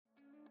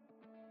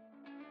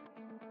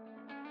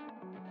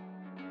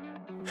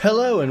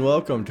Hello and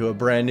welcome to a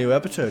brand new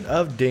episode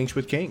of Dinks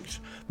with Kinks.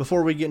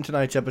 Before we get into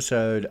tonight's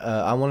episode,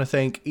 I want to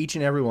thank each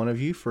and every one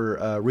of you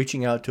for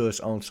reaching out to us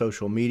on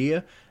social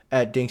media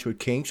at Dinks with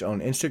Kinks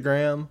on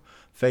Instagram,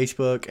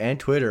 Facebook, and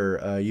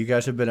Twitter. You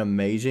guys have been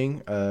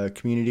amazing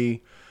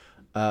community.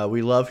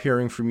 We love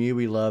hearing from you.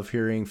 We love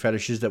hearing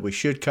fetishes that we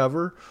should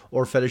cover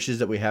or fetishes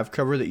that we have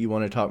covered that you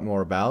want to talk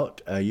more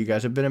about. You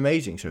guys have been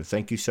amazing, so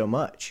thank you so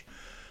much.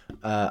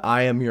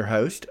 I am your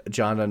host,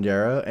 John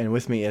Dondero, and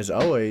with me, as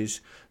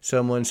always,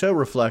 someone so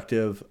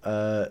reflective,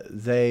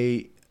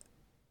 they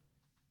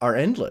are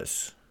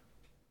endless,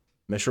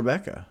 Miss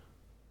Rebecca.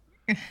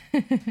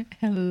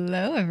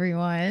 Hello,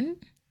 everyone.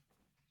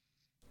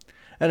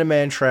 And a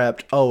man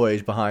trapped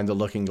always behind the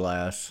looking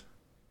glass,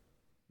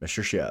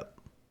 Mr. Shep.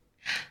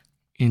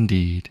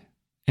 Indeed.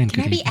 And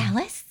can I be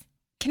Alice?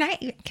 Can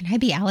I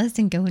be Alice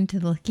and go into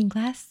the looking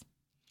glass?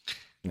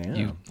 Yeah.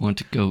 You want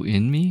to go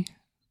in me?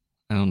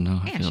 I don't know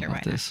how I feel sure,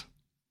 about this.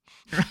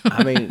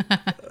 I mean,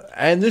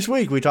 and this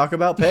week we talk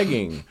about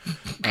pegging.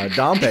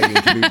 Dom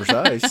pegging, to be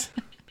precise.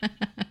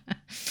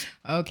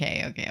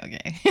 Okay.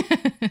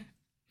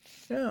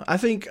 Yeah, I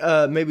think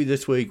maybe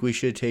this week we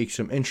should take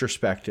some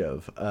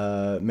introspective,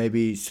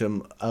 maybe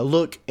a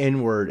look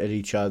inward at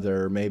each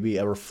other, maybe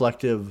a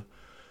reflective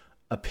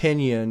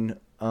opinion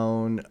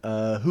on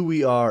who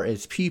we are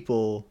as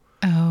people.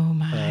 Oh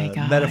my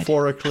God.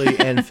 Metaphorically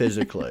and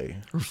physically.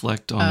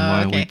 Reflect on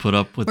why we put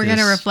up with We're this. We're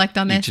going to reflect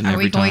on this. Are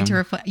we going to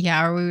reflect?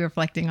 Yeah, are we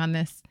reflecting on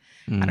this?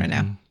 I don't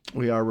know.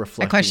 We are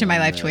reflecting. I question my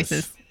on life this.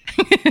 choices.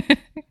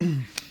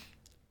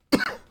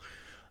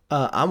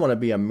 I want to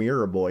be a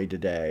mirror boy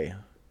today.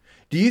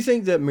 Do you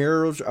think that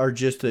mirrors are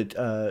just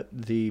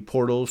the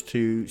portals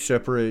to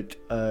separate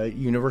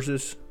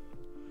universes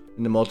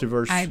in the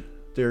multiverse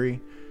theory?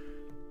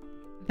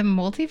 The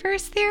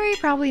multiverse theory?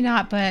 Probably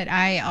not, but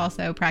I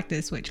also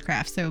practice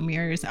witchcraft, so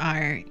mirrors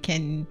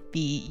can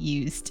be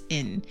used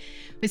in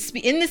the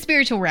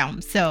spiritual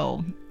realm.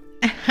 So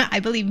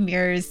I believe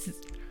mirrors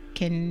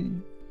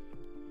can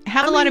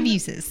have a lot of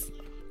uses.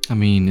 I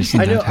mean, isn't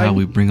that how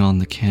we bring on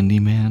the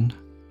Candyman?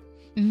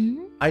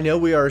 Mm-hmm. I know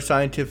we are a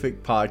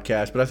scientific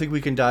podcast, but I think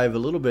we can dive a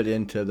little bit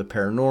into the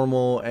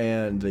paranormal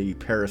and the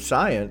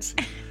parascience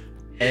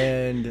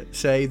and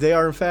say they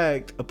are, in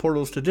fact,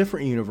 portals to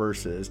different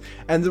universes.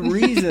 And the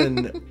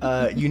reason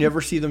you never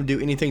see them do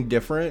anything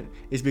different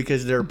is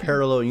because they're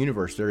parallel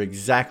universe. They're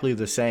exactly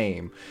the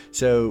same.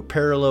 So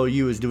parallel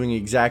you is doing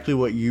exactly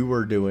what you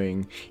were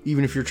doing.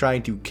 Even if you're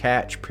trying to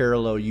catch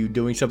parallel you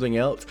doing something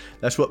else,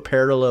 that's what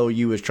parallel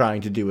you is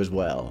trying to do as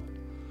well.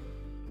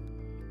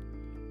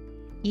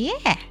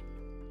 Yeah.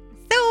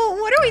 So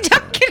what are we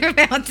talking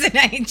about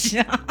tonight,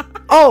 John?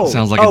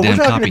 Sounds like a damn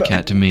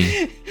copycat to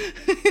me.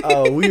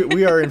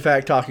 We are in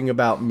fact talking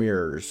about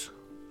mirrors.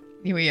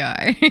 Here we are.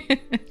 I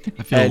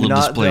feel a little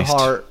displaced.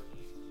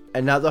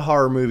 And not the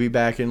horror movie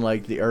back in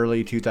like the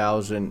early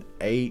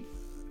 2008-9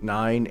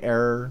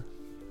 era.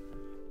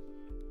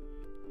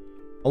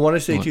 I want to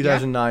say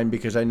 2009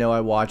 because I know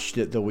I watched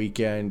it the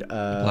weekend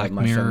Black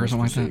my Mirror son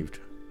was or something conceived.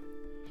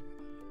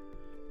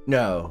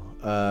 No,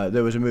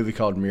 there was a movie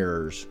called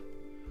Mirrors.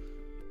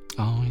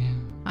 Oh yeah.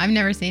 I've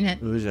never seen it.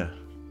 It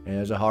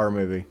was a horror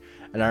movie,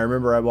 and I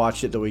remember I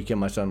watched it the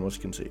weekend my son was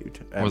conceived.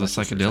 Or the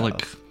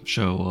psychedelic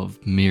show of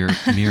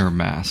Mirror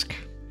Mask.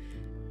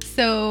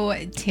 So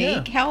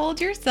take how old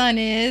your son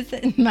is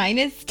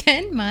minus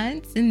 10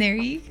 months, and there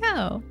you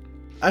go.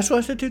 That's why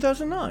I said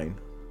 2009.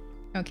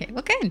 Okay,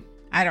 well, good.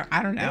 I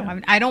don't know. Yeah.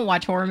 I don't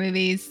watch horror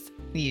movies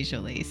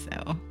usually,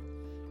 so.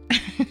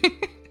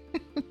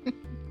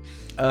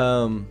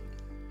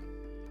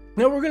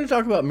 No, we're going to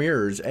talk about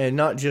mirrors and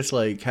not just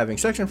like having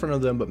sex in front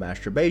of them, but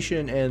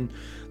masturbation and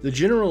the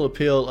general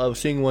appeal of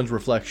seeing one's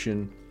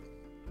reflection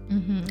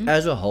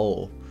as a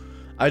whole.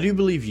 I do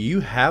believe you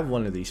have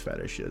one of these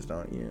fetishes,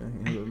 don't you?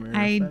 You have a mirror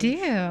I fetish?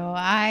 do.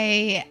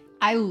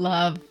 I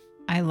love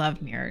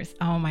mirrors.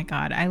 Oh my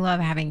God. I love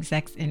having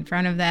sex in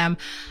front of them.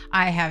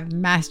 I have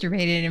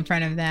masturbated in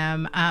front of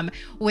them,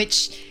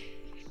 which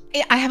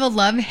I have a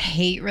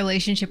love-hate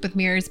relationship with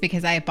mirrors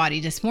because I have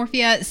body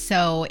dysmorphia.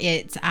 So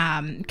it's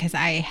because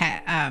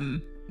I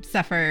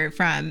suffer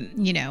from,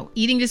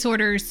 eating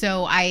disorders.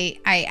 So I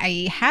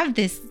have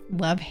this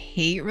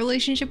love-hate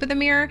relationship with a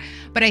mirror.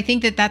 But I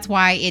think that that's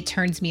why it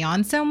turns me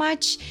on so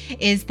much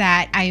is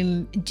that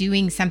I'm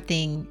doing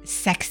something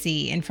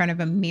sexy in front of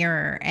a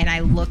mirror and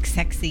I look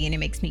sexy and it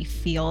makes me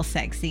feel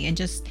sexy, and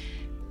just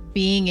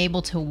being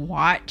able to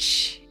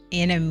watch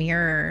in a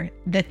mirror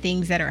the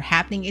things that are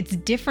happening. It's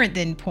different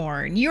than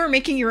porn. You're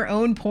making your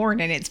own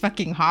porn and it's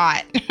fucking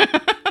hot.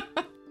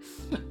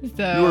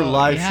 So you were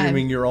live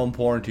streaming your own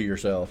porn to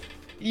yourself.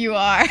 You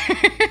are.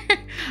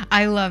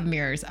 I love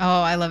mirrors.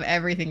 Oh, I love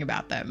everything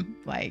about them.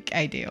 Like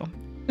I do.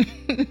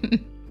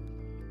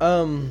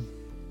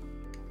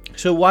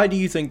 So why do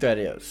you think that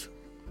is?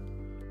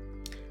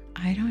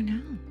 I don't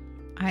know.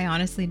 I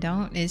honestly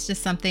don't. It's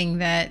just something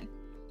that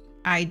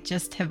I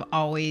just have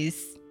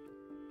always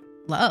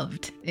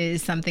loved. It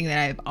is something that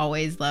I've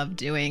always loved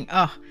doing.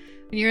 Oh,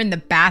 You're in the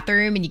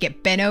bathroom and you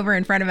get bent over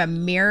in front of a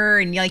mirror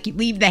and you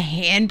leave the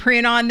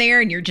handprint on there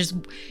and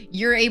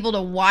you're able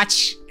to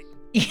watch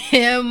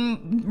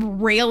him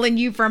railing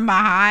you from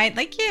behind.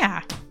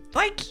 Yeah,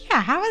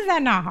 how is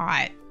that not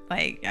hot?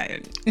 I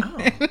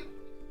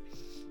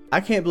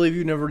can't believe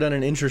you've never done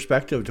an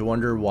introspective to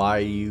wonder why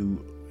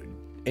you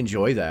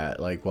enjoy that,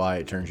 why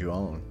it turns you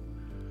on.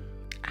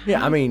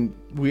 Yeah, I mean,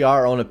 we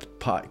are on a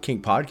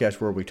kink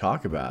podcast where we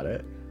talk about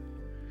it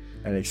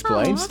and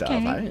explain stuff.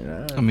 I didn't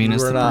know. I mean,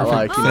 it's the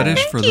perfect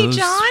fetish for those. Thank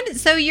you, John.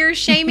 So you're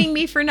shaming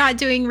me for not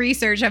doing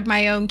research of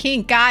my own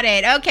kink. Got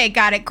it. Okay,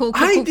 got it. Cool.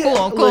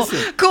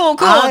 Listen, cool.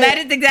 That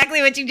is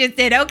exactly what you just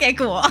did. Okay,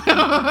 cool.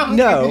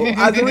 No,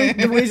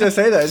 the reason I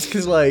say that is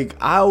because,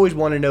 I always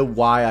want to know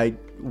why I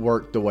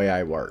work the way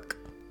I work.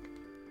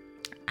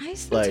 I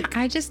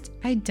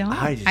don't.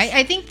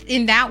 I think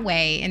in that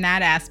way, in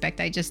that aspect,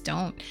 I just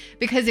don't,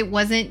 because it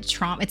wasn't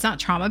trauma. It's not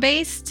trauma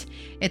based.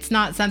 It's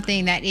not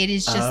something that it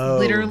is just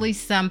literally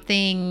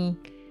something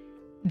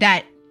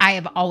that I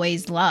have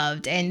always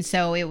loved. And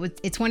so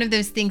it's one of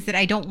those things that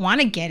I don't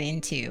want to get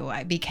into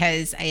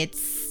because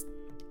it's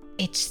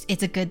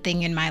a good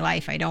thing in my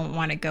life. I don't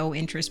want to go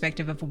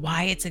introspective of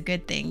why it's a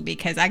good thing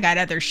because I got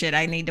other shit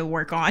I need to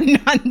work on,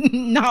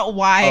 not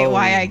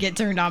why I get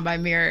turned on by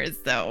mirrors.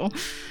 So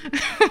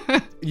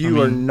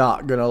you are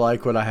not gonna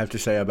like what I have to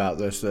say about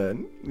this.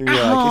 Then you're it's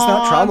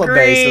not trauma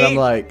based, and I'm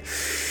like,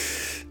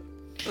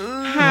 all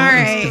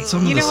right.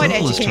 You know what?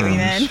 Educate me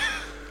then.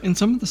 In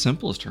some of the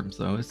simplest terms,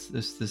 though, it's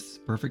this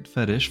perfect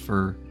fetish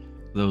for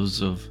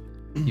those of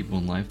people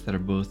in life that are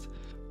both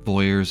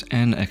voyeurs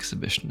and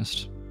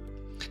exhibitionists.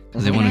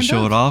 Because they want to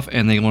show it off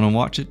and they want to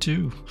watch it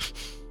too.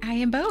 I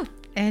am both.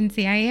 And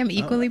see, I am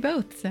equally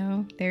both.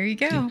 So there you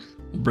go. Yeah.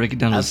 We'll break it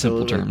down to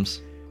simple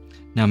terms.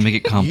 Now make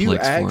it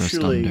complex for us,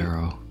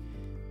 Dundero.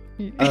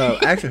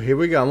 Actually, here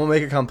we go. I'm going to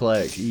make it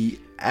complex.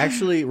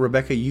 Actually,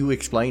 Rebecca, you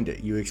explained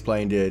it. You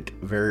explained it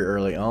very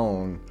early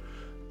on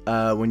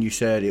when you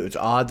said it was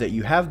odd that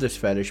you have this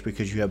fetish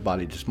because you have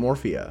body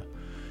dysmorphia.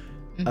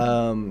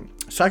 Mm-hmm.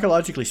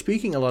 Psychologically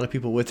speaking, a lot of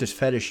people with this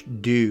fetish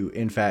do,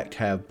 in fact,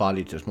 have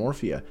body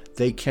dysmorphia.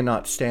 They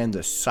cannot stand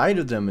the sight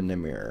of them in the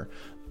mirror.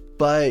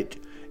 But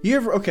you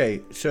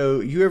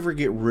ever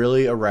get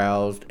really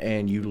aroused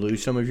and you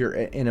lose some of your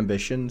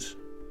inhibitions?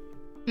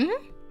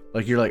 Mm-hmm.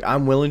 You're like,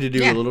 I'm willing to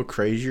do a little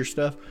crazier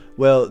stuff.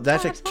 Well,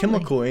 that's a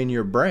chemical in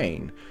your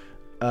brain.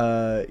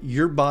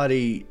 Your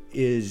body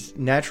is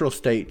natural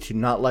state to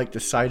not like the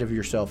sight of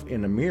yourself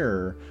in a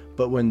mirror.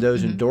 But when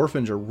those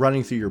endorphins are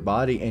running through your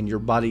body and your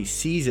body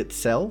sees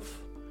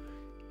itself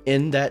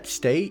in that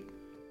state,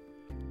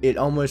 it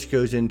almost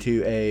goes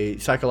into a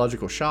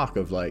psychological shock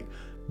of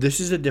this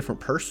is a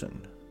different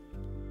person.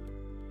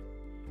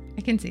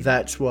 I can see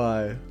that's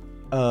why.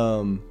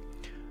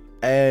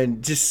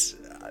 And just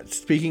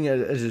speaking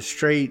as a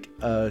straight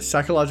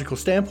psychological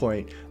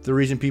standpoint, the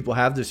reason people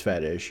have this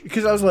fetish,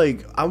 because I was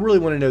I really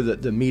want to know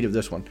the meat of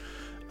this one.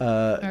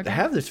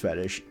 Have this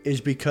fetish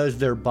is because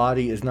their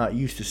body is not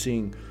used to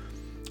seeing.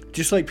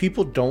 Just like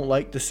people don't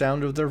like the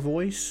sound of their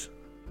voice,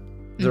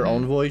 their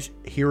own voice,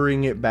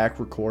 hearing it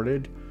back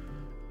recorded,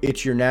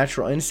 it's your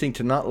natural instinct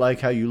to not like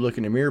how you look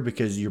in a mirror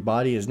because your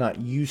body is not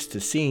used to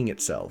seeing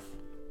itself.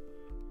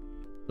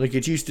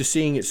 It's used to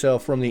seeing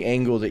itself from the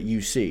angle that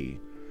you see.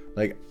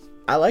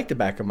 I like the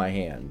back of my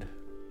hand.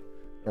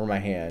 Or my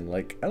hand.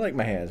 I like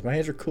my hands. My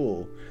hands are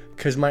cool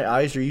because my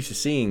eyes are used to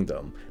seeing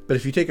them. But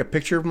if you take a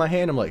picture of my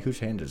hand, I'm like, whose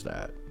hand is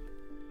that?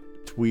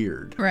 It's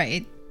weird.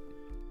 Right.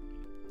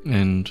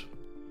 And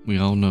we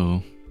all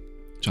know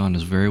John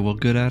is very well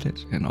good at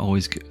it and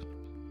always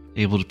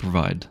able to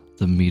provide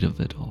the meat of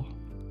it all.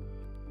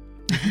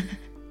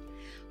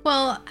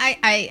 Well,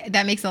 I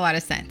that makes a lot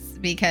of sense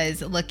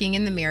because looking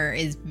in the mirror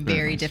is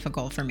very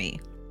difficult for me.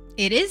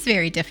 It is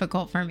very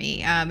difficult for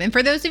me. And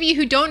for those of you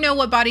who don't know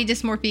what body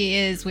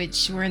dysmorphia is,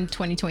 which we're in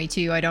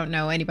 2022, I don't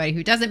know anybody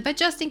who doesn't, but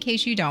just in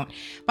case you don't,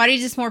 body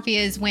dysmorphia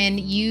is when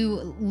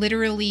you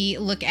literally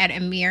look at a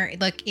mirror,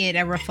 look at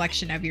a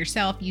reflection of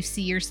yourself, you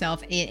see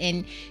yourself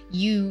and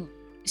you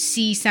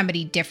see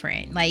somebody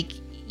different.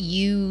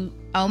 You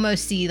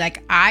almost see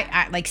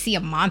I see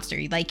a monster.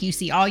 You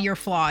see all your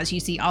flaws,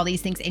 you see all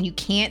these things, and you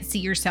can't see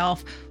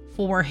yourself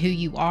for who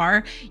you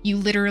are. You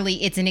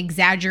literally, it's an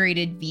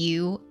exaggerated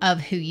view of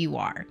who you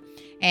are,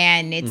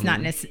 and it's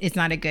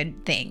not a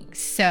good thing.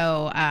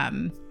 So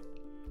I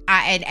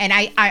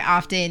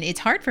often, it's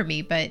hard for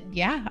me, but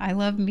yeah, I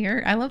love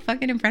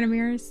fucking in front of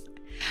mirrors.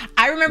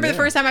 I remember the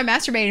first time I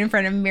masturbated in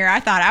front of a mirror,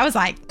 I thought, I was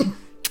like,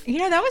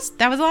 that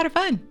was a lot of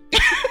fun.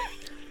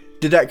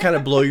 Did that kind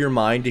of blow your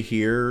mind to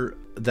hear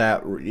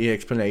that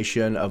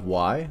explanation of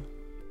why?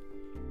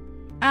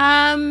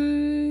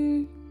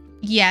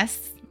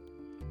 Yes.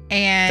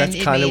 And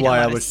that's kind of why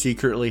I was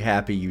secretly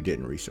happy you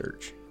didn't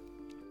research.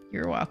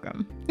 You're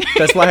welcome.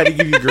 That's why I had to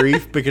give you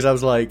grief, because I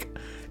was like,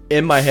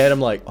 in my head, I'm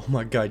like, oh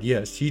my God,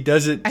 yes, she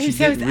doesn't. She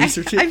didn't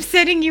research it. I'm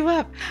setting you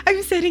up. I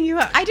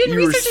didn't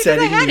research it because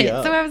I had it.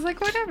 So I was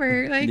like,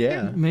 whatever.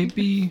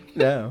 Maybe.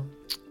 Yeah.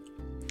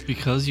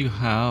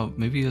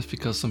 Maybe it's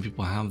because some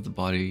people have the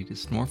body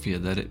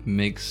dysmorphia that it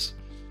makes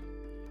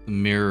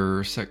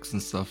mirror sex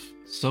and stuff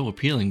so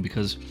appealing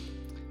because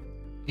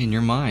in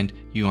your mind,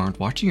 you aren't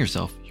watching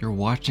yourself. You're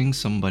watching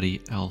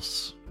somebody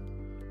else.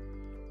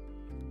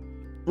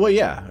 Well,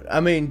 yeah. I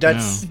mean,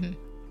 that's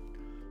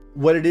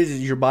what it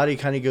is your body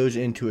kind of goes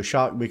into a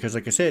shock because,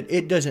 like I said,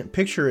 it doesn't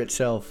picture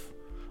itself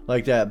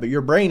like that. But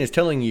your brain is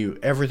telling you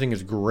everything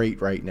is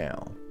great right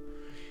now.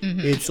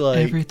 It's like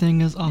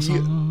everything is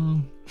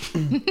awesome.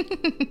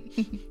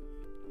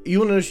 You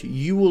will notice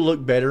you will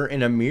look better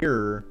in a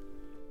mirror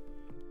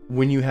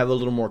when you have a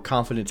little more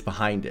confidence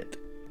behind it.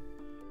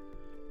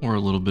 Or a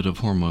little bit of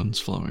hormones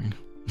flowing.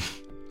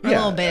 A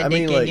little bit of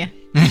dick in you.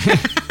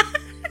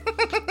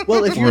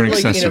 Well, if Or you're an like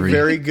in a accessory,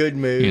 very good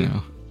mood, you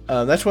know.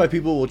 that's why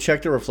people will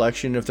check their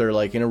reflection if they're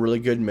like in a really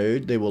good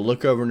mood. They will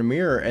look over in the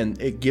mirror and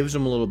it gives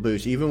them a little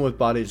boost, even with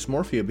body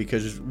dysmorphia,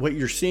 because what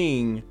you're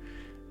seeing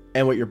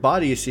and what your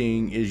body is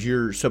seeing is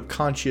your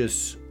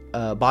subconscious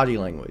body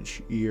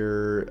language,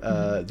 your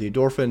the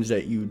endorphins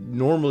that you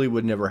normally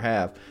would never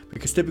have.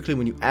 Because typically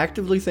when you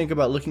actively think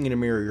about looking in a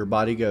mirror, your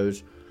body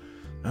goes,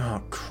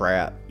 oh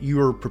crap, you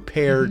are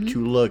prepared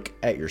to look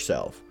at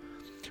yourself.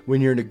 When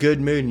you're in a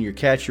good mood and you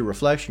catch your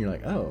reflection, you're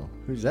like, oh,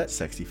 who's that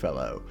sexy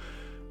fellow?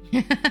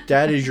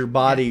 That is your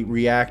body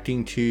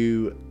reacting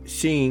to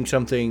seeing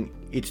something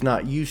it's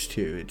not used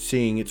to. It's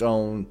seeing its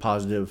own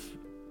positive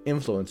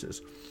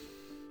influences.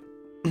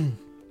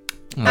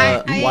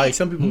 Why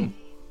some people...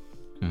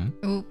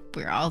 Oh,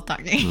 we're all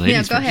talking.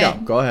 Ladies Go ahead.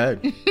 No, go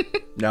ahead.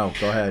 No,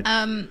 go ahead.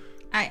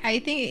 I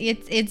think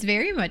it's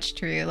very much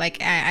true. Like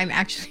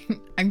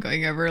I'm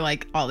going over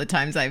like all the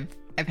times I've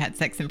had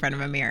sex in front of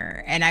a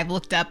mirror and I've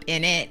looked up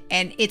in it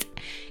and it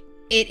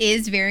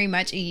is very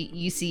much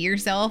you see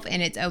yourself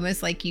and it's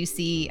almost like you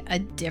see a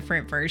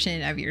different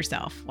version of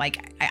yourself.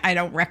 Like I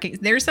don't recognize.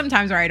 There's some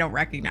times where I don't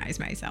recognize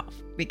myself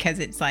because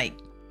it's like,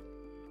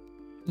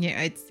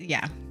 I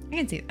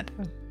can see that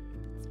though.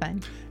 It's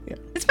fun. Yeah,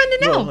 it's fun to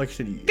know. Well, like I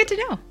said, good to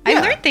know.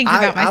 I learned things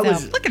about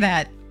myself. Look at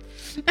that.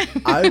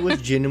 I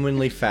was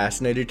genuinely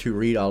fascinated to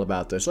read all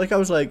about this. Like I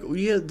was like, well,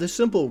 yeah, the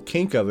simple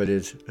kink of it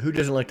is who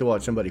doesn't like to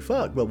watch somebody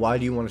fuck, but why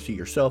do you want to see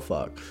yourself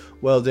fuck?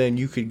 Well, then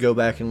you could go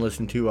back and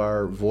listen to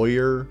our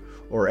voyeur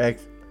or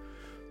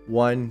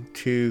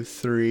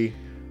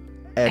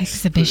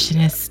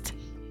exhibitionist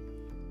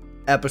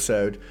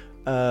episode,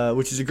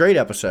 which is a great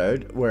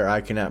episode where I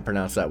cannot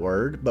pronounce that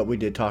word, but we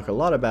did talk a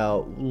lot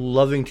about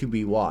loving to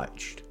be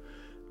watched.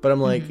 But I'm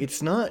like,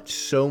 it's not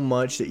so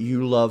much that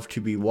you love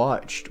to be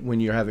watched when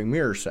you're having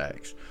mirror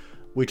sex.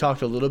 We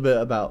talked a little bit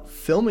about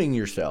filming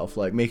yourself,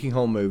 like making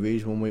home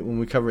movies when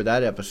we covered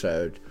that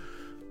episode.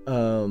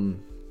 But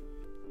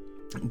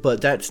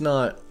that's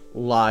not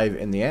live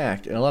in the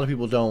act. And a lot of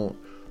people don't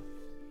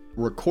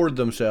record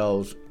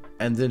themselves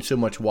and then so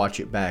much watch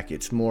it back.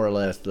 It's more or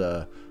less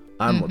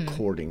I'm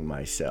recording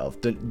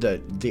myself.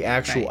 The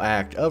actual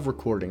act of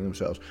recording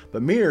themselves.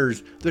 But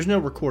mirrors, there's no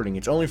recording.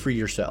 It's only for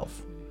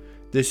yourself.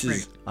 This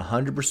is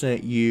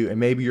 100% you and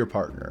maybe your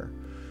partner.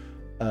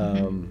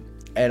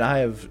 And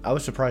I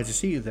was surprised to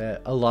see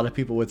that a lot of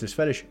people with this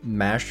fetish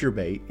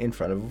masturbate in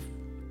front of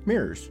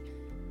mirrors.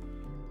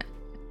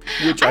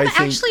 Which I've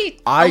actually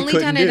only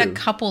done it a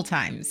couple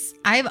times.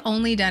 I've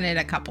only done it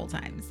a couple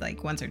times,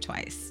 like once or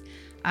twice.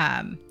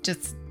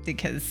 Just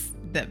because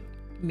the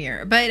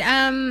mirror. But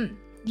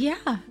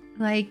yeah,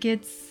 like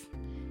it's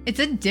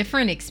a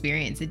different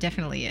experience. It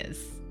definitely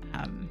is.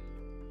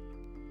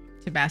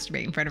 To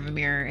masturbate in front of a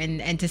mirror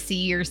and to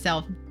see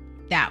yourself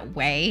that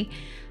way.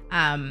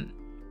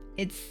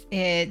 It's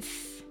a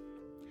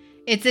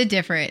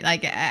different,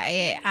 like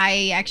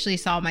I actually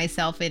saw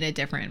myself in a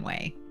different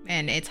way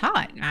and it's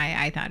hot.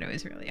 I thought it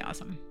was really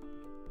awesome.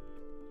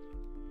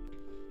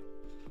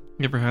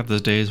 You ever have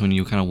those days when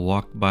you kind of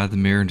walk by the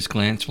mirror and just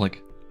glance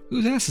like,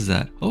 whose ass is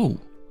that? Oh,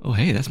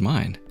 hey, that's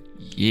mine.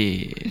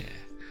 Yeah.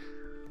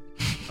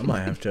 I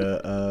might have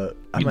to,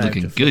 You're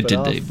looking good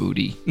today,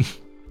 booty. I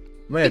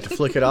might have to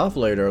flick it off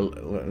later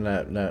in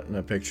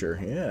that picture.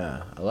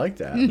 Yeah, I like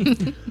that.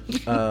 And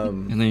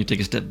then you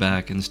take a step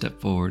back and step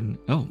forward. And,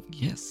 oh,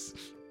 yes.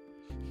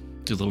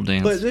 Do a little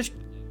dance. But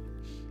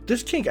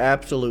this kink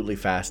absolutely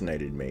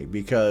fascinated me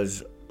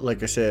because,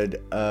 like I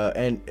said,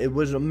 and it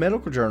was a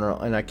medical journal,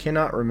 and I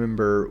cannot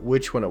remember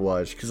which one it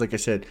was. Because, like I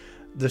said,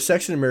 the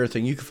sex in the mirror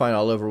thing, you can find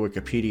all over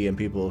Wikipedia, and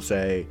people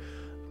say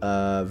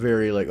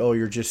very like, oh,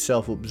 you're just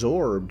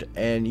self-absorbed.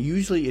 And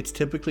usually it's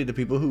typically the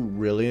people who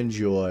really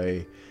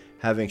enjoy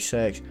having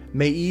sex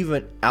may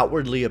even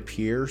outwardly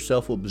appear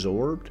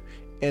self-absorbed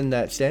in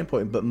that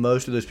standpoint, but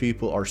most of those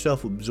people are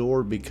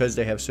self-absorbed because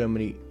they have so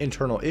many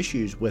internal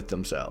issues with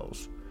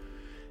themselves.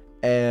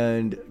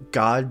 And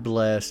God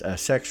bless a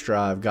sex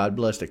drive. God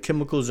bless the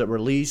chemicals that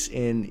release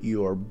in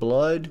your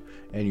blood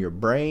and your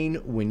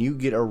brain when you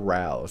get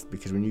aroused,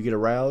 because when you get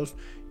aroused,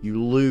 you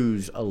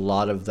lose a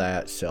lot of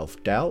that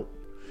self-doubt.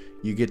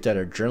 You get that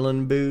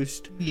adrenaline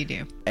boost. You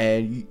do.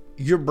 And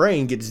your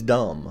brain gets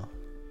dumb.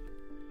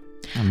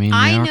 I mean,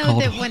 they are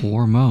called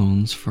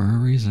hormones for a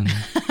reason.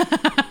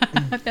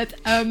 That's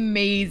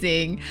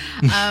amazing.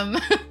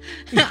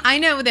 I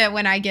know that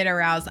when I get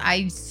aroused,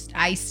 I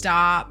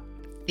stop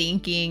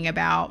thinking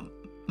about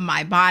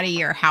my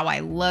body or how I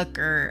look,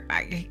 or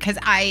because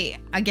I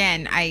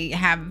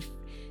have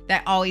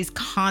that always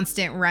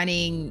constant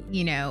running,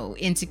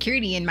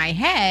 insecurity in my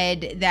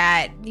head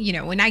that,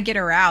 when I get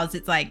aroused,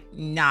 it's like,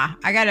 nah,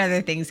 I got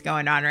other things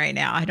going on right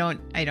now. I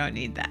don't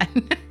need that.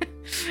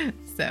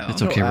 So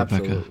it's okay, Rebecca.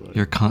 Absolutely.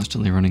 You're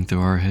constantly running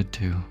through our head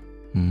too.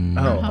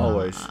 Oh,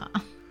 always.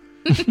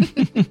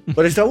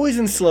 But it's always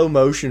in slow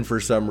motion for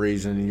some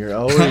reason. You're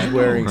always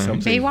wearing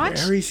something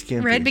Baywatch? very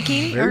skimpy. Red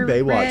bikini? Very or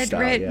Baywatch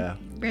style, yeah.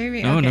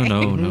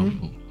 No.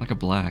 Like a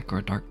black or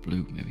a dark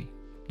blue, maybe.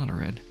 Not a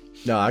red.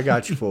 No, I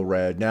got you full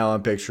red. Now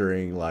I'm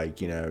picturing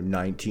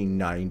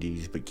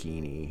 1990s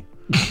bikini.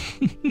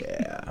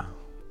 Yeah.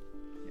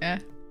 Yeah.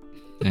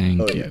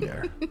 Thank you. Yeah,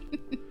 there.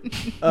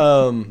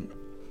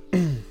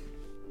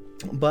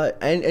 But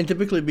and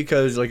typically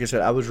because, like I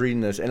said, I was reading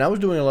this and I was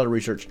doing a lot of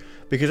research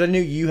because I knew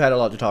you had a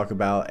lot to talk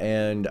about,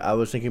 and I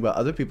was thinking about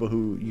other people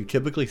who you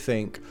typically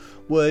think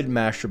would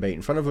masturbate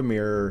in front of a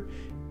mirror,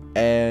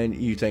 and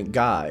you think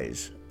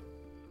guys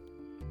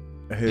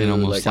who And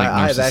almost like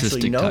I've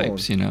actually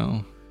narcissistic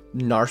known types,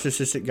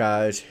 narcissistic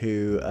guys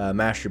who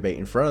masturbate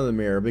in front of the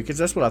mirror, because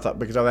that's what I thought,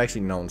 because I've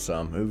actually known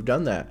some who've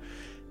done that,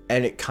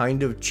 and it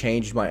kind of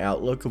changed my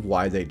outlook of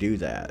why they do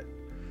that.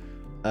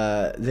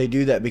 They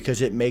do that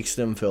because it makes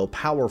them feel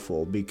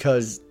powerful,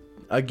 because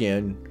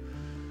again,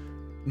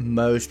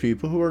 most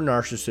people who are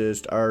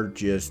narcissists are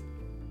just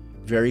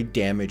very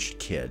damaged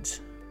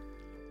kids.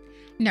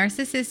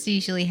 Narcissists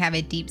usually have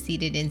a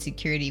deep-seated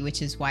insecurity,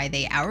 which is why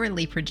they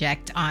outwardly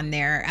project on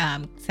their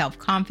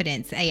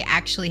self-confidence. They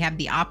actually have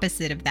the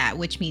opposite of that,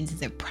 which means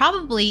that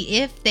probably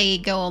if they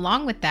go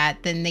along with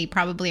that, then they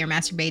probably are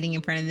masturbating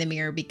in front of the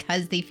mirror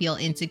because they feel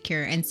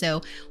insecure. And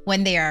so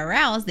when they are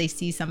aroused, they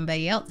see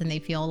somebody else and they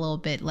feel a little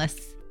bit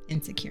less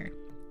insecure.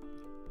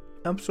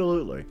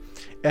 Absolutely.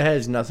 It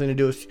has nothing to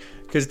do with,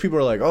 because people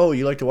are like, oh,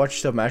 you like to watch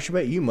yourself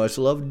masturbate? You must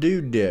love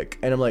dude dick.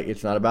 And I'm like,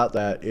 it's not about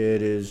that.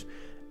 It is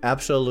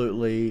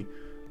absolutely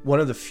one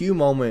of the few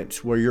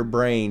moments where your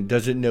brain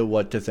doesn't know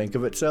what to think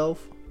of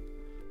itself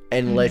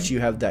and lets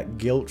you have that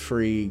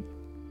guilt-free.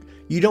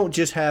 You don't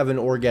just have an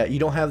orgasm. You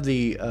don't have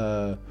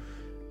the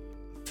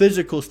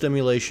physical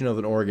stimulation of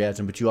an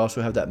orgasm, but you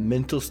also have that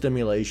mental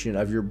stimulation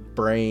of your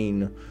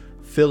brain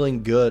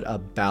feeling good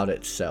about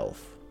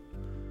itself,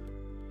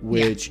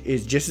 which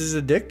is just as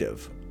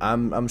addictive.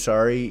 I'm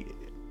sorry.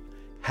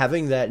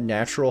 Having that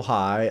natural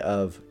high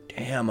of,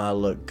 damn, I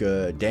look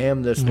good.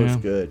 Damn, this looks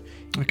good.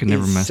 I could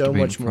never masturbate so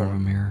much in front more.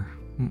 of a mirror.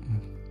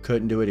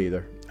 Couldn't do it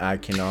either. I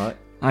cannot.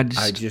 I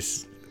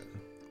just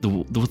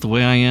with the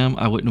way I am,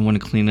 I wouldn't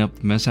want to clean up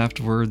the mess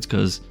afterwards,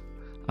 because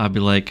I'd be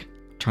like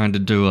trying to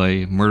do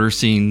a murder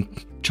scene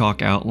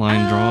chalk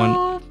outline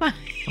drawing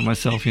of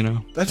myself,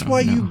 That's So,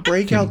 why no. you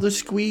break out the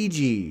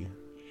squeegee.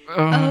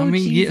 I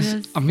mean, Jesus.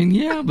 yes. I mean,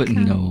 yeah, but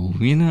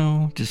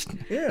no, just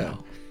Yeah.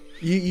 no.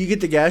 You get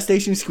the gas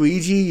station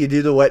squeegee, you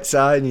do the wet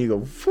side, and you go,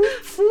 foop,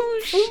 foop,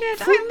 Oh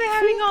shit, I'm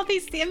having all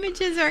these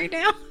images right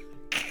now.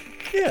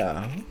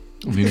 yeah.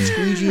 I mean,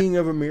 Squeegeeing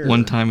of a mirror.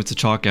 one time it's a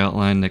chalk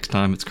outline, next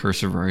time it's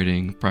cursive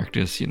writing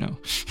practice,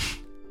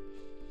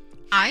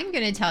 I'm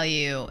going to tell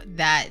you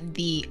that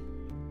the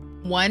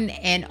one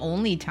and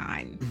only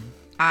time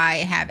I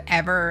have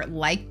ever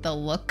liked the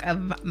look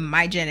of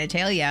my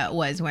genitalia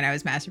was when I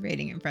was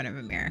masturbating in front of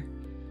a mirror.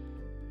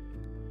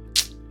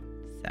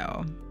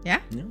 So, yeah.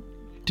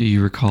 Do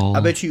you recall? I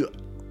bet you.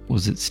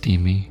 Was it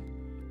steamy?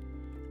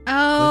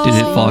 Oh. Did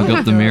it fog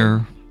up the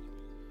mirror?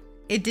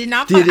 It did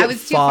not. Did I it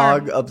was too far.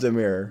 fog up the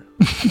mirror?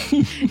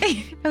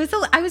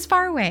 I was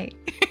far away.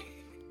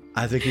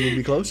 I think you need to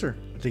be closer.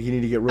 I think you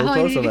need to get real Oh, I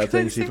close need on to that be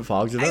thing, see if it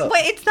fogs it up.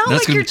 But it's not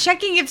That's like you're gonna-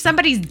 checking if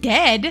somebody's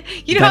dead.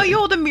 You know how you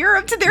hold a mirror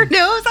up to their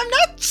nose? I'm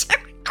not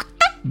checking.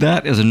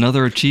 That is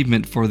another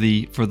achievement for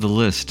the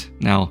list.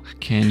 Now,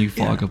 can you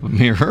fog up a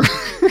mirror?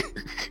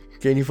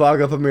 Can you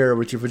fog up a mirror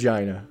with your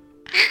vagina?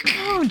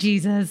 Oh,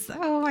 Jesus.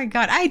 Oh, my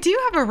God. I do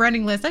have a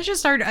running list. I should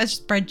start a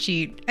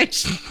spreadsheet.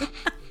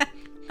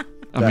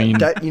 I mean,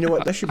 You know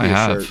what? That should be I a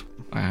have. shirt.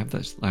 I have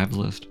that. I have the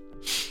list.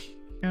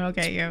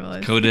 Okay, you have a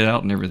list. Coded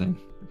out and everything.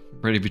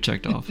 Ready to be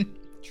checked off.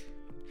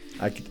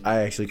 I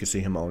actually could see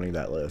him owning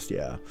that list.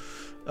 Yeah.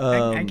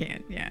 I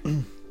can't, yeah.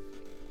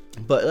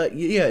 But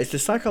yeah, it's the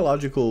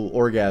psychological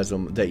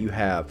orgasm that you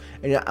have.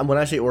 And when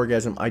I say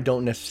orgasm, I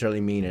don't necessarily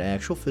mean an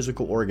actual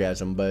physical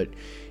orgasm, but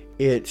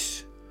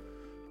it's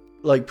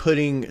like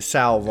putting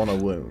salve on a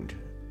wound.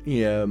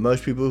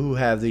 Most people who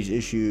have these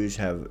issues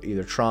have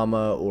either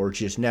trauma or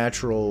just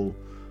natural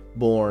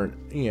born,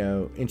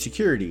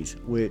 insecurities,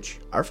 which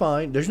are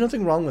fine. There's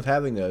nothing wrong with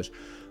having those,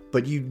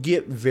 but you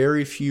get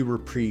very few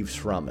reprieves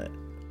from it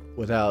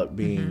without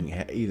being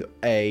either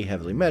A,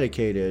 heavily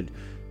medicated,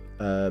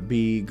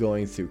 B,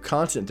 going through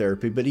constant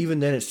therapy, but even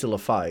then it's still a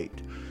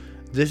fight.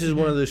 This is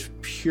one of those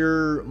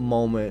pure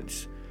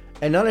moments,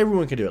 and not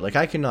everyone can do it. Like,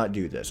 I cannot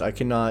do this. I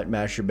cannot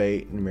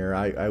masturbate in the mirror.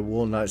 I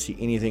will not see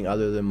anything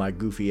other than my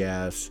goofy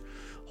ass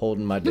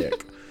holding my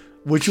dick,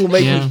 which will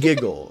make me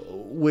giggle.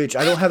 which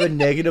I don't have a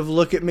negative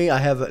look at me. I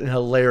have an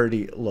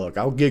hilarity look.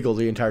 I'll giggle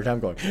the entire time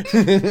going,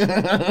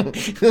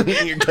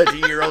 you're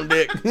touching your own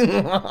dick.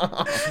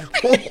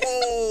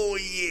 Oh,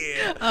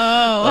 yeah.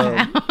 Oh,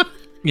 wow.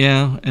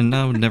 Yeah, and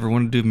I would never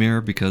want to do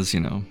mirror because,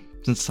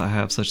 since I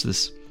have such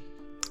this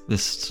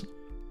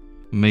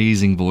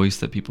amazing voice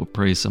that people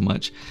praise so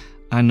much,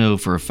 I know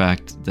for a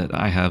fact that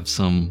I have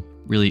some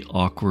really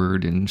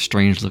awkward and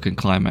strange looking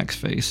climax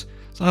face.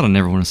 So I don't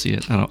never want to see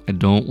it. I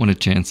don't want to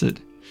chance it.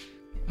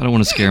 I don't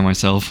want to scare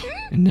myself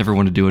and never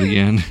want to do it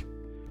again.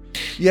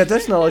 Yeah,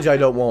 that's knowledge I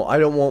don't want. I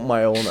don't want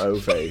my own O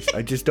face.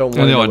 I just don't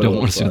want. I don't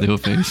want to see the O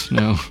face.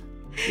 No.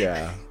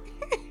 Yeah.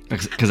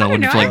 Because I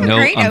wouldn't feel like, no,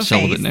 I'm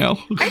celibate now.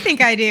 I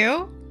think I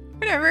do.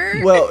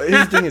 Whatever. Well,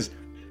 the thing is,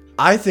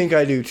 I think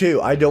I do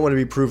too. I don't want to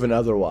be proven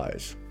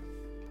otherwise.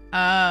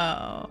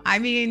 Oh, I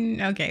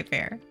mean, okay,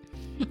 fair.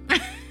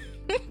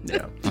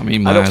 Yeah. I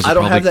mean, my eyes are I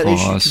don't have that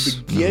probably issue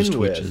to begin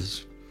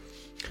with.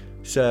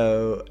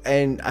 So,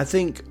 and I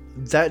think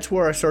that's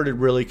where I started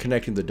really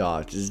connecting the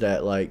dots, is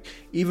that, like,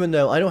 even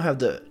though I don't have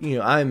the,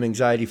 I'm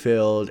anxiety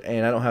filled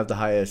and I don't have the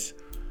highest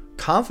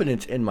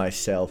confidence in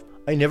myself,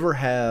 I never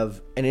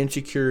have an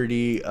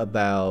insecurity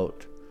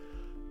about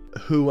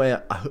who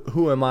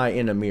am I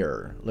in a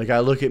mirror. Like, I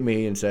look at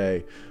me and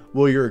say,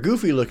 well, you're a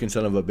goofy looking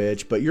son of a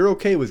bitch, but you're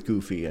okay with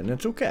goofy, and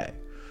that's okay.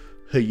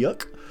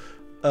 Yuck.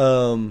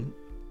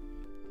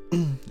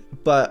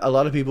 But a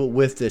lot of people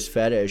with this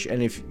fetish,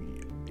 and if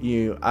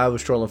I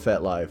was trolling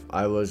FetLife,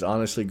 I was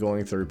honestly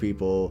going through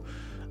people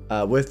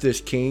with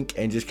this kink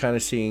and just kind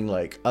of seeing,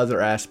 like,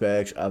 other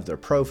aspects of their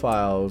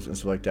profiles and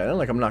stuff like that. And,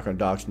 like, I'm not going to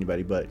dox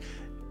anybody, but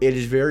it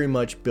is very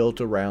much built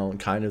around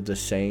kind of the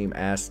same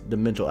the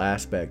mental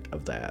aspect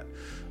of that.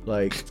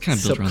 Like, it's kind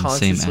of built around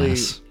the same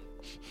ass.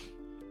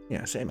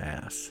 Yeah, same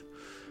ass.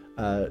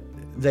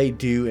 They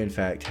do, in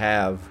fact,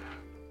 have,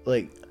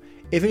 like,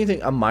 if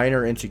anything, a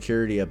minor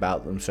insecurity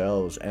about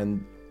themselves.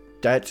 And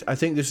I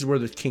think this is where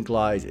the kink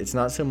lies. It's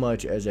not so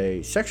much as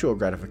a sexual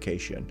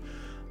gratification,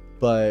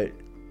 but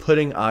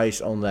putting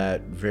ice on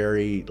that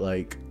very,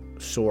 like,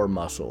 sore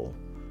muscle,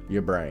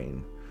 your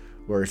brain,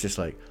 where it's just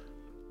like,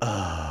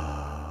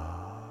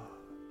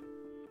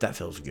 that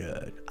feels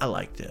good. I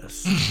like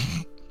this.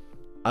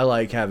 I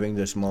like having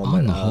this moment.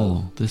 On the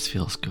whole, this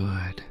feels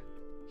good.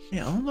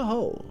 Yeah, on the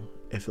whole,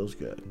 it feels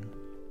good.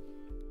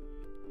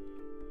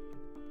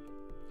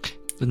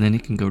 But then you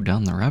can go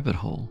down the rabbit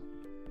hole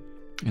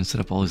and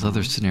set up all these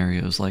other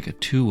scenarios like a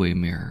two-way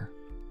mirror.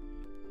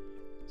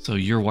 So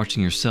you're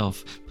watching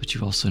yourself, but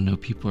you also know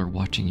people are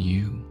watching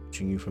you.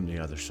 Watching you from the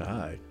other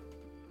side.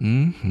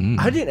 Mm-hmm.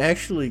 I didn't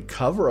actually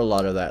cover a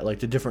lot of that, like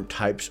the different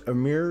types of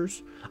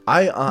mirrors.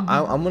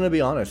 I'm going to be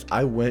honest.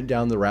 I went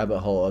down the rabbit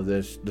hole of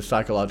the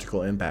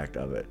psychological impact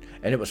of it,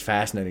 and it was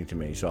fascinating to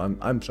me. So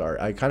I'm sorry.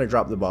 I kind of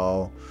dropped the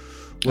ball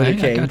when it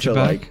came to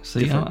like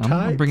See,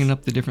 I'm bringing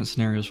up the different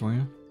scenarios for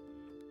you.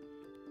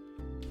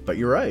 But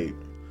you're right.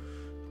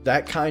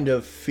 That kind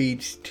of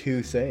feeds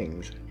two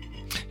things.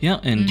 Yeah,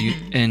 and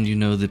you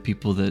know the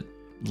people that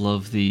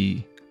love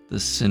the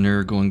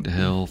sinner going to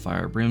hell,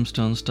 fire,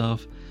 brimstone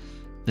stuff,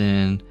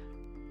 then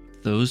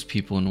those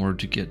people, in order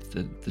to get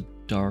the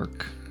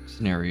dark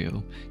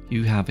scenario,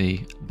 you have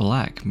a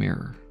black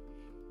mirror.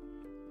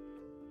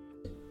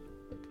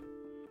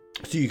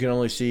 So you can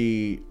only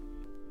see...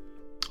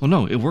 Well,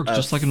 no, it works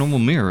just like a normal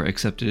mirror,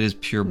 except it is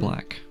pure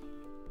black.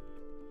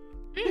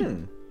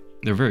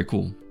 They're very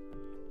cool.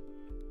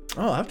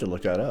 Oh, I'll have to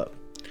look that up.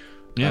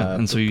 Yeah,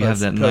 and so you have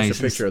that nice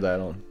a picture of that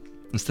on.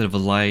 Instead of a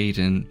light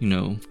and,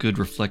 good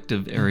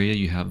reflective area,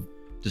 you have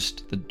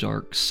just the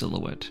dark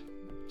silhouette.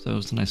 So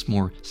it's a nice,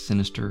 more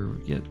sinister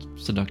yet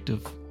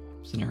seductive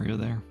scenario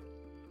there.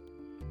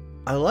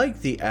 I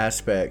like the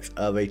aspects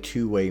of a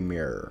two-way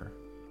mirror.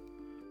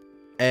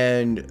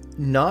 And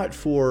not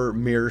for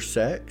mere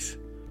sex,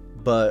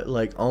 but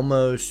like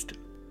almost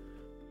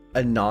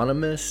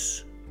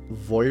anonymous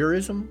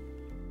voyeurism.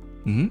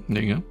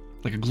 There you go.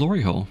 Like a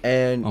glory hole.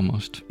 And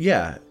almost.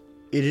 Yeah.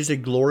 It is a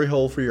glory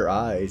hole for your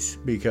eyes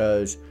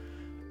because,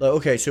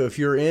 okay, so if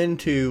you're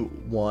into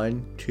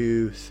 1,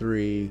 2,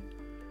 3...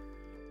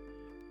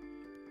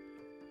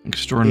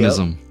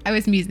 Extortionism. Yep. I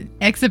was muted.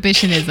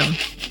 Exhibitionism.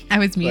 I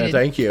was muted.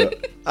 Thank you.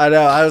 I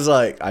know. I was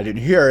like, I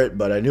didn't hear it,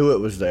 but I knew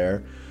it was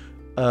there.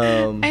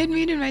 I had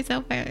muted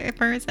myself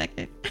for a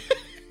second.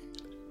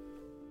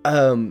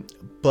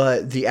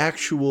 But the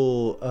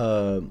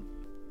actual...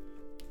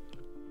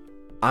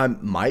 I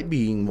might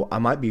be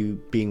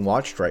being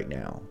watched right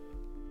now.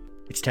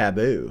 It's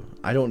taboo.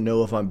 I don't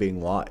know if I'm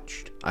being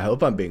watched. I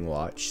hope I'm being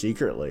watched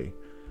secretly,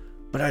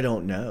 but I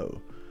don't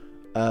know.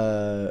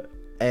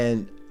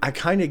 And I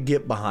kind of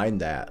get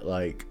behind that.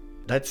 Like,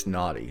 that's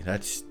naughty.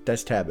 That's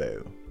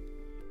taboo.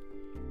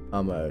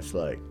 Almost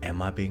like,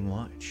 am I being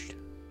watched?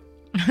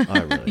 I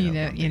really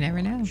you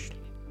never know.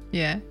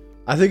 Yeah.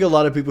 I think a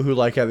lot of people who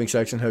like having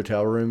sex in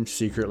hotel rooms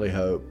secretly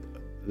hope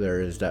there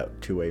is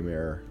that two-way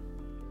mirror.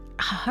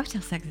 Oh,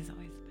 hotel sex is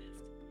always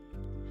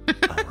the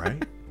best. All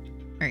right.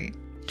 Right.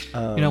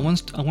 I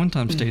one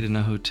time stayed in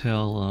a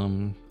hotel, I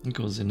think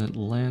it was in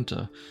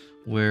Atlanta,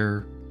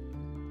 where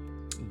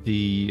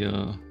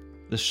the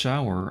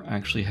shower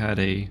actually had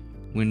a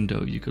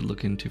window you could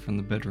look into from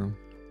the bedroom.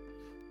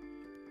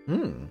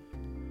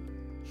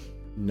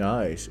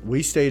 Nice.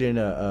 We stayed in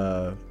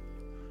an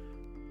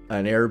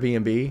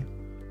Airbnb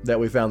that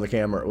we found the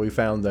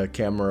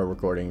camera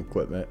recording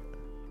equipment.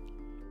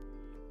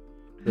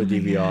 The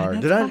DVR.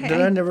 Did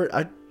I never?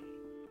 I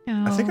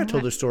think I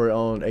told this story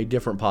on a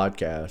different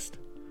podcast.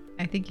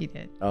 I think you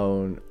did.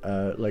 On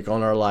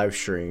on our live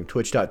stream,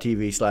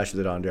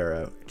 twitch.tv/The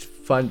Dondero. It's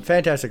fun,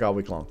 fantastic all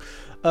week long.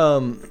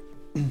 Trying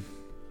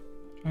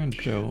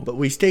to show. But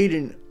we stayed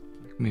in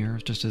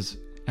mirrors just as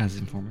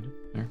informative.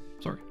 There.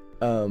 Sorry.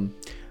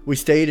 We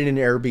stayed in an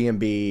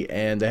Airbnb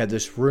and they had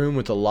this room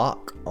with a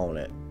lock on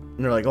it.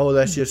 And they're like, oh,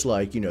 that's just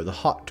like, the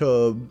hot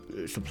tub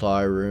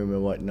supply room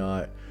and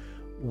whatnot.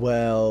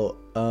 Well,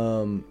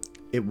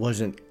 it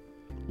wasn't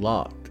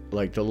locked.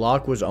 Like the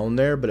lock was on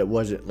there, but it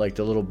wasn't like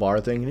the little bar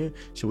thing.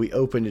 So we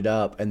opened it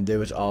up and there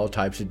was all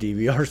types of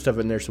DVR stuff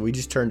in there. So we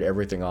just turned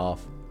everything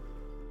off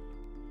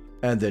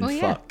and then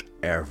fucked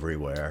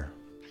everywhere.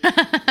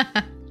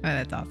 Oh,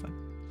 that's awesome.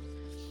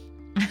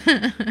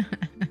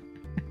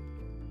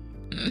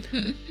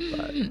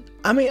 But,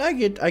 I mean, I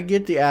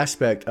get the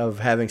aspect of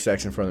having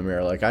sex in front of the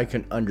mirror. Like I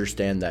can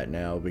understand that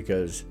now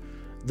because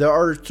there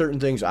are certain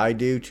things I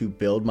do to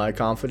build my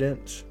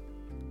confidence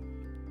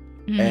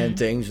and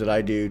things that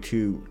I do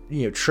to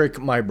trick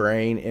my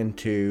brain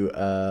into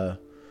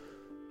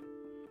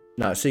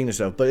not seeing the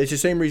stuff. But it's the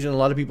same reason a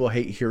lot of people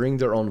hate hearing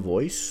their own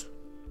voice.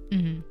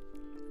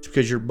 It's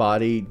because your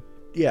body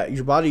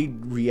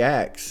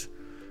reacts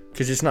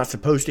because it's not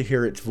supposed to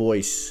hear its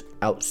voice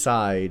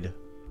outside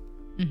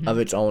of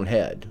its own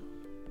head.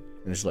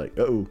 And it's like,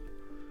 uh-oh,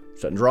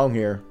 something's wrong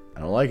here. I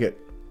don't like it.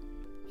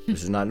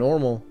 This is not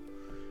normal.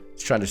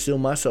 It's trying to steal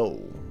my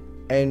soul.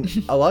 And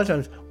a lot of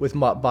times with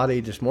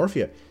body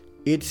dysmorphia,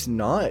 it's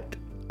not.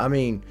 I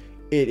mean,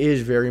 it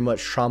is very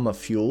much trauma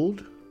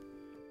fueled,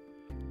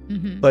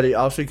 but it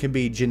also can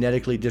be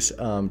genetically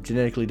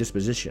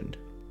dispositioned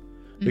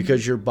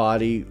because your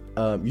body,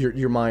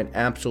 your mind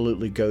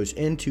absolutely goes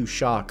into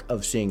shock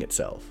of seeing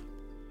itself.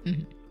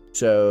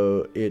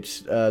 So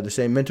it's the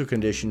same mental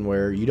condition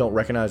where you don't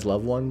recognize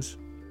loved ones.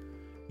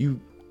 You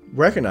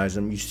recognize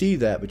them, you see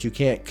that, but you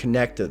can't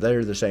connect that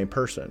they're the same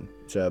person.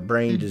 It's a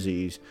brain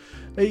disease.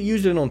 They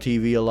use it on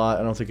TV a lot.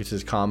 I don't think it's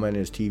as common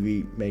as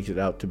TV makes it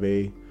out to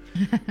be.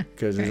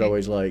 Because there's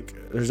always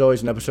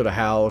an episode of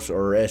House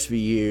or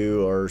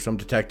SVU or some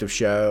detective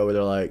show where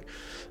they're like,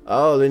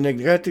 oh, they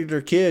neglected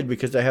their kid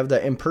because they have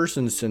that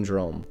in-person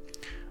syndrome,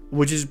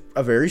 which is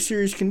a very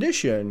serious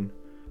condition,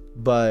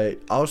 but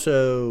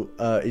also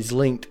is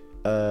linked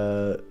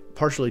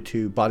partially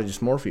to body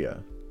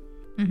dysmorphia.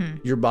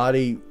 Your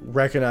body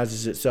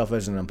recognizes itself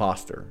as an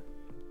imposter,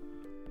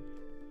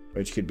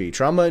 which could be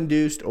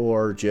trauma-induced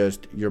or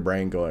just your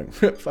brain going,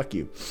 fuck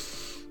you.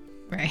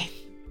 Right.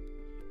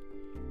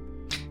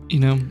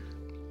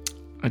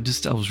 I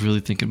was really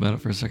thinking about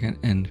it for a second,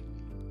 and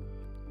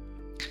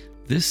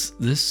this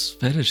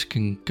fetish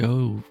can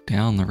go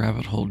down the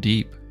rabbit hole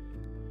deep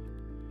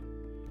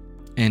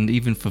and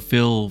even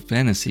fulfill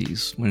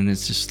fantasies when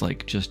it's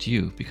just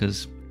you,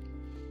 because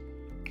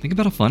think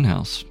about a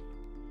funhouse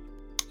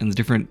and the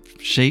different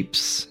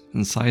shapes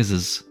and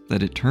sizes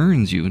that it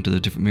turns you into the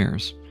different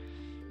mirrors.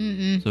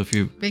 So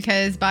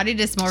because body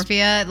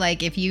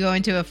dysmorphia, if you go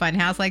into a fun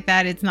house like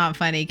that, it's not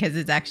funny because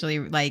it's actually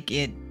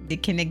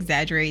it can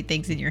exaggerate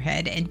things in your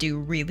head and do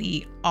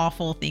really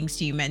awful things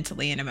to you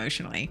mentally and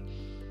emotionally.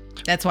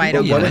 That's why I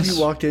don't. What if you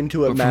walked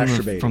into it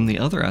masturbating? From the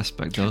other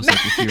aspect, though,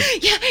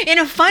 if you're in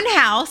a fun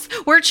house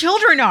where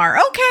children are.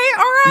 Okay,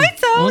 all right,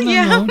 so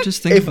no,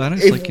 just think about it.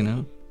 It's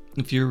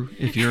if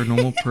you're a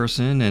normal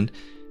person and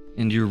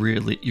you're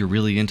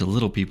really into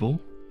little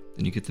people,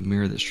 then you get the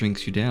mirror that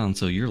shrinks you down,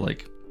 so you're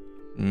like,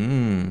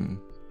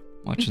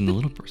 watching the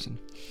little person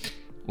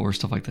or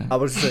stuff like that. I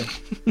was saying,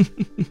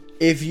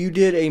 if you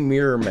did a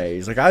mirror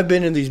maze, I've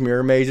been in these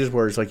mirror mazes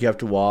where it's you have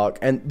to walk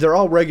and they're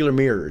all regular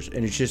mirrors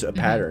and it's just a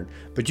pattern,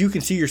 but you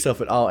can see yourself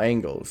at all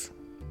angles.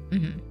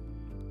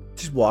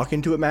 Just walk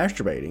into it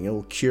masturbating. It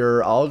will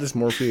cure all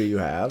dysmorphia you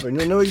have and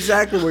you'll know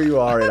exactly where you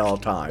are at all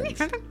times.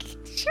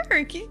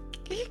 Sure.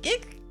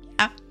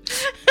 Yeah.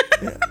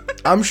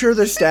 I'm sure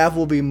the staff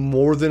will be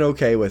more than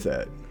okay with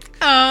it.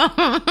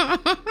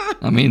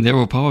 I mean, there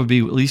will probably be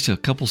at least a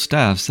couple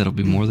staffs that'll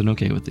be more than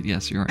okay with it.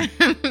 Yes, you're right.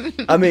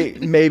 I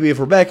mean, maybe if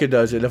Rebecca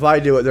does it, if I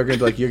do it, they're going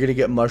to be like, you're going to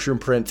get mushroom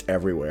prints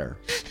everywhere.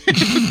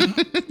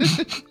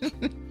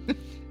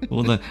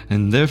 Well,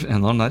 and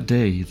on that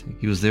day,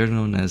 he was there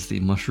known as the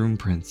Mushroom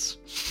Prince.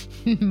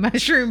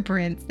 Mushroom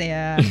Prince,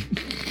 yeah.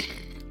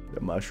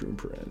 The Mushroom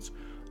Prince.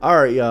 All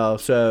right, y'all.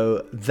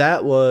 So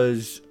that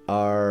was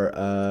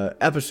our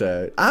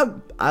episode.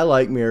 I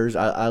like mirrors.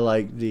 I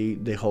like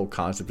the whole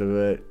concept of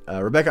it.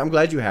 Rebecca, I'm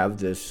glad you have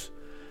this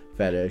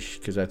fetish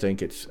because I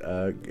think it's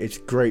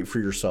great for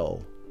your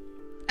soul.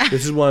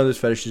 This is one of those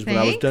fetishes when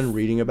I was done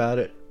reading about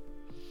it.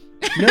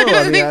 No,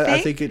 I mean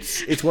I think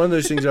it's one of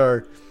those things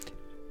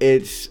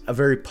it's a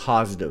very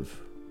positive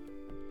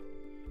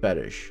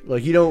fetish.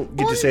 Like, you don't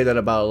get to say that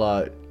about a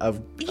lot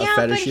of Yeah,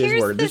 fetishes. but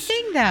here's where the this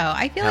thing, though.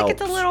 I feel like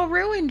it's a helps. little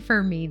ruined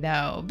for me,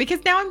 though,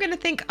 because now I'm gonna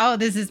think, oh,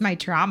 this is my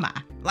trauma.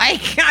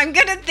 Like, I'm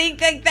gonna think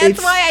like that's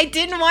It's- why I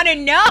didn't want to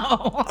know.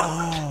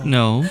 Oh.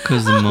 No,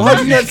 because the Why moment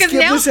did you not 'Cause skip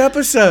now- this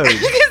episode?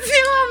 Because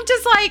now I'm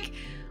just like,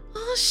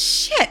 oh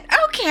shit.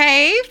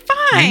 Okay,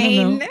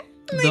 fine. No.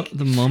 Like,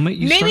 the moment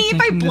you maybe start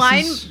if I thinking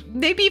blind, this is,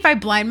 maybe if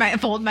I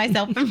fold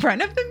myself in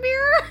front of the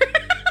mirror.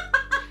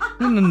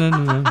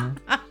 no.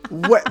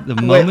 What? The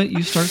moment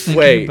you start thinking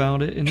wait.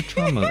 about it in a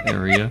trauma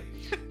area,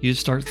 you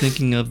start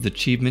thinking of the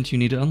achievements you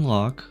need to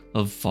unlock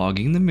of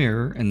fogging the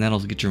mirror, and that'll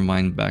get your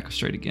mind back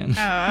straight again.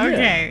 Oh,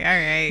 okay,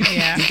 all right,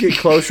 yeah. You get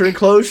closer and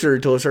closer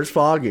until it starts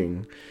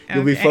fogging.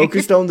 You'll be Okay.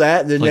 focused on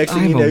that, and the Like, next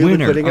thing I'm you know, a you'll be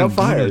winner. putting I'm out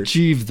gonna fires.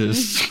 achieve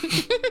this.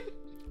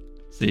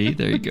 See,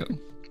 there you go.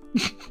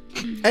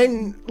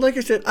 And like I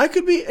said, I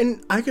could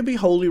be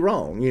wholly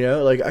wrong. You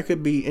know, like I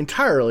could be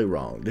entirely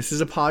wrong. This is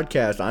a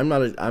podcast. I'm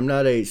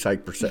not a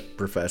psych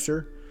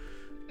professor.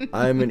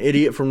 I'm an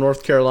idiot from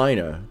North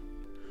Carolina.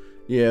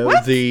 You know,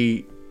 What?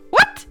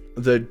 What?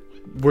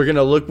 we're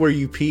gonna look where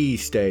you pee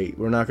state.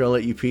 We're not gonna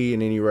let you pee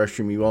in any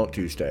restroom you want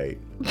to state.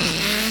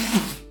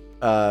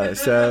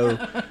 So,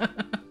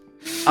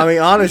 I mean,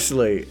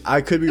 honestly,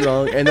 I could be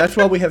wrong, and that's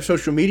why we have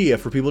social media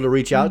for people to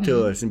reach out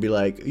to us and be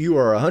like, "You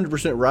are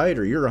 100% right,"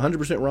 or "You're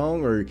 100%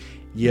 wrong," or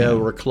 "Yeah,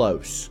 we're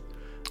close."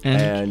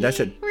 And that's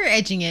it. We're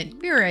edging it.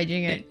 We were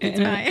edging it. It's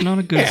And fine. on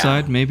a good Yeah.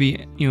 side,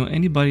 maybe,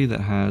 anybody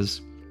that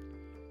has,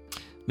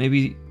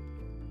 maybe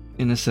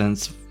in a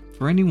sense,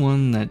 for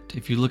anyone that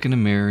if you look in a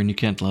mirror and you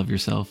can't love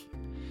yourself,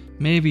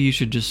 maybe you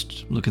should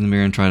just look in the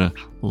mirror and try to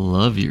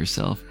love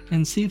yourself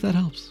and see if that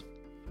helps.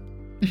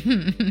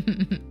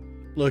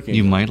 Looking,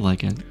 You might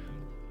like it.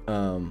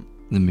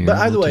 The mirror. But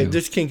either will way, too.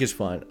 this kink is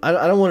fun. I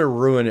don't want to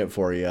ruin it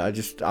for you. I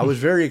was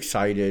very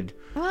excited.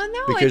 Well, no,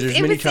 Because there's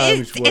many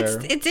times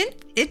where-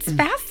 it's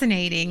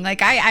fascinating.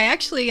 Like I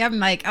actually I'm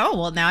like, oh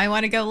well, now I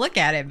want to go look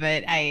at it,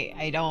 but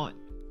I don't.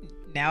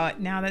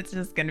 Now that's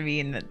just gonna be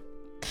in the.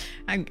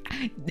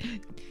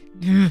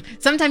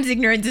 Sometimes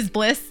ignorance is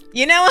bliss,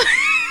 you know.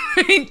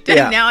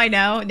 Yeah. Now I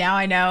know. Now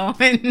I know.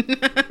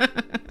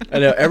 I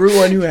know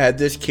everyone who had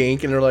this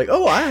kink, and they're like,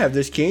 "Oh, I have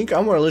this kink.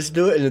 I'm going to listen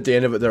to it." And at the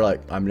end of it, they're like,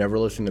 "I'm never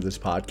listening to this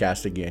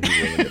podcast again."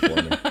 He ruined it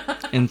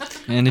for me.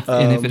 And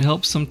if it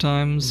helps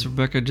sometimes,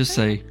 Rebecca, just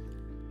say,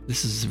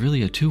 "This is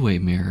really a two-way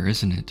mirror,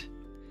 isn't it?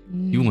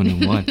 You want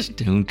to watch,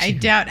 don't you?"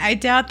 I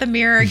doubt the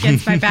mirror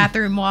against my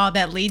bathroom wall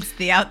that leads to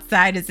the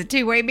outside is a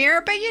two-way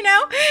mirror, but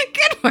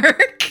good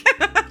work.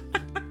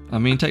 I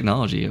mean,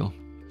 technology, yo.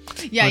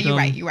 Yeah,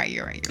 But, you're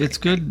right. It's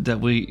good that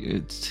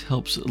it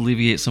helps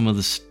alleviate some of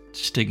the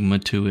stigma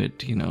to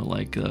it.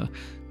 Like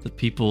the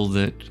people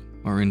that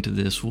are into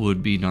this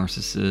would be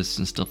narcissists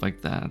and stuff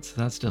like that.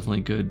 So that's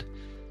definitely good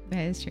That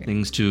is true.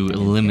 things to That is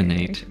very, eliminate.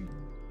 very true.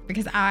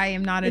 Because I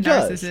am not a It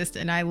does. narcissist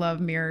and I love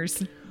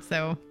mirrors.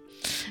 So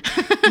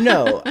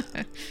No.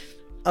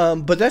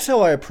 But that's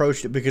how I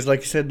approached it, because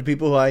like I said, the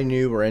people who I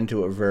knew were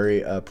into it very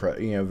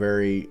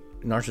very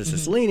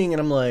narcissist leaning, and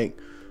I'm like,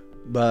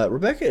 but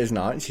Rebecca is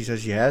not, and she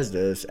says she has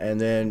this. And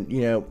then,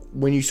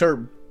 when you start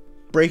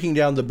breaking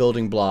down the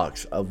building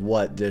blocks of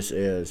what this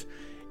is,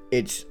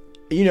 it's,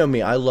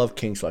 me, I love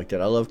kinks like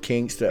that. I love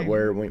kinks that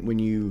where when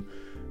you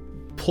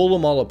pull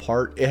them all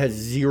apart, it has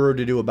zero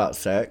to do about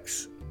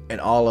sex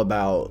and all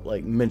about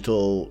like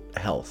mental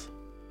health.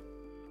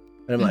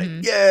 And I'm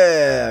like,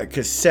 yeah,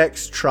 because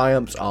sex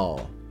triumphs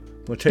all.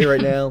 I'm going to tell you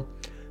right now,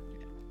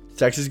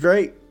 sex is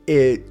great.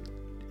 It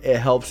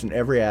helps in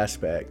every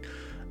aspect.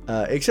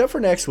 Except for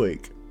next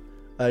week.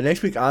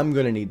 Next week, I'm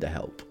going to need the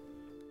help.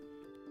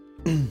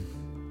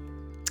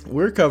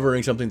 We're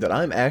covering something that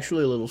I'm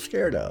actually a little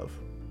scared of.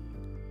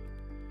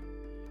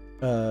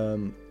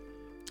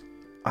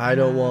 I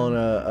don't want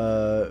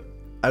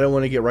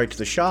to get right to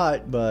the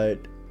shot, but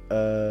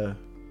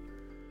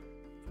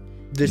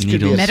this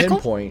could be a Needles. Medical?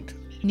 pinpoint.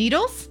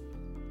 needles?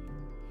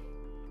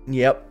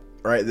 Yep,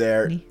 right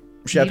there.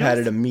 Shep had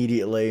it needles?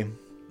 immediately.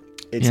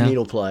 It's Yeah.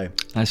 needle play.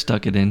 I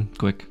stuck it in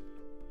quick.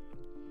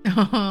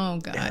 Oh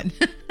God.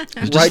 It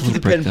was just Right a to the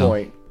little prick, though.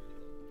 pinpoint.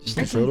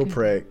 Just a little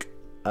prick.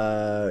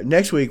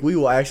 Next week, we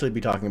will actually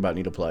be talking about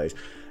needle plays.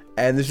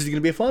 And this is going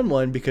to be a fun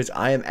one because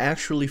I am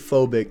actually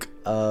phobic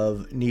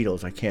of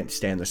needles. I can't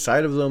stand the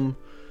sight of them.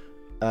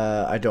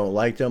 I don't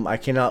like them. I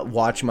cannot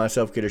watch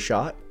myself get a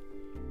shot.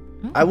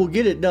 I will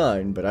get it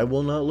done, but I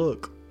will not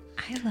look.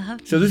 I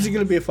love So this is going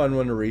to be a fun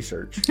one to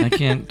research. I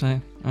can't.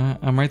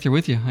 I'm right there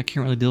with you. I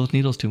can't really deal with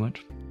needles too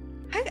much.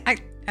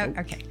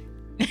 okay.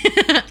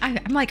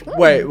 I'm like, ooh.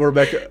 Wait,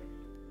 Rebecca,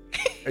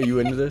 are you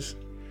into this?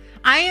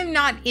 I am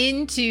not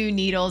into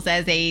needles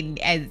as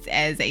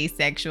a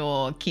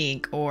sexual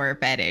kink or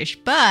fetish,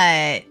 but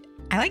I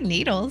like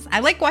needles.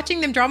 I like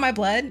watching them draw my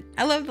blood.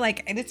 I love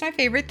it's my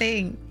favorite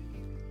thing.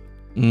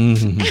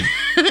 Mhm.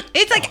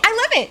 It's like I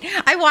love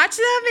it. I watch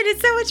them and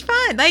it's so much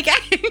fun. Like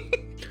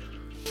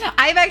I've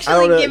I don't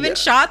actually know, given yeah.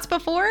 shots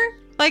before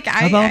Like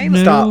How about I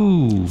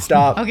no?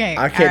 Stop. Okay,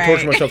 I can't all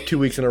torture right. myself 2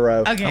 weeks in a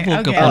row. Okay, I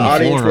woke okay. up on the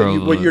Audience, floor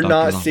what of you're the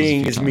not doctor's office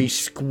seeing a is few me times.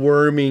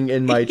 squirming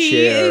in my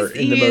chair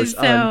in the most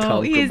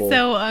uncomfortable. He is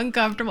so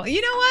uncomfortable.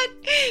 You know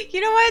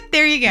what?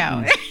 There you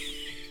go.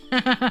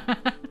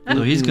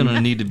 So he's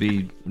gonna need to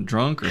be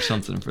drunk or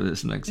something for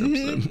this next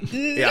episode.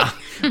 Yeah,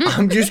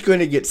 I'm just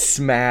gonna get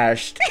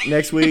smashed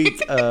next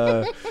week.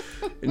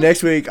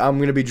 Next week I'm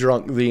gonna be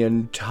drunk the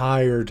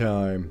entire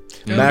time,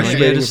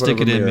 masturbating just in front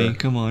stick of it a in mirror. me.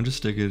 Come on, just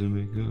stick it in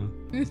me. Go.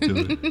 Let's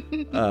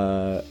do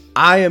it.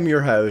 I am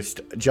your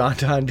host, John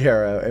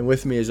Tondero, and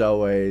with me as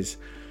always,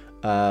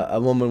 a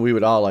woman we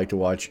would all like to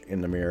watch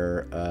in the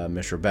mirror,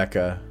 Miss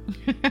Rebecca,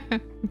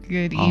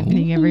 Good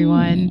evening,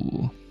 everyone.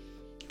 Ooh.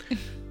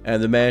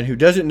 and the man who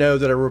doesn't know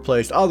that I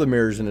replaced all the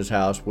mirrors in his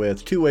house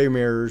with two-way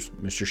mirrors,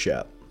 Mr.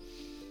 Shep.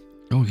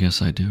 Oh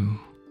yes, I do.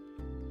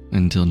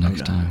 Until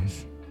next time.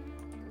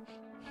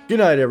 Good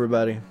night,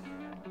 everybody.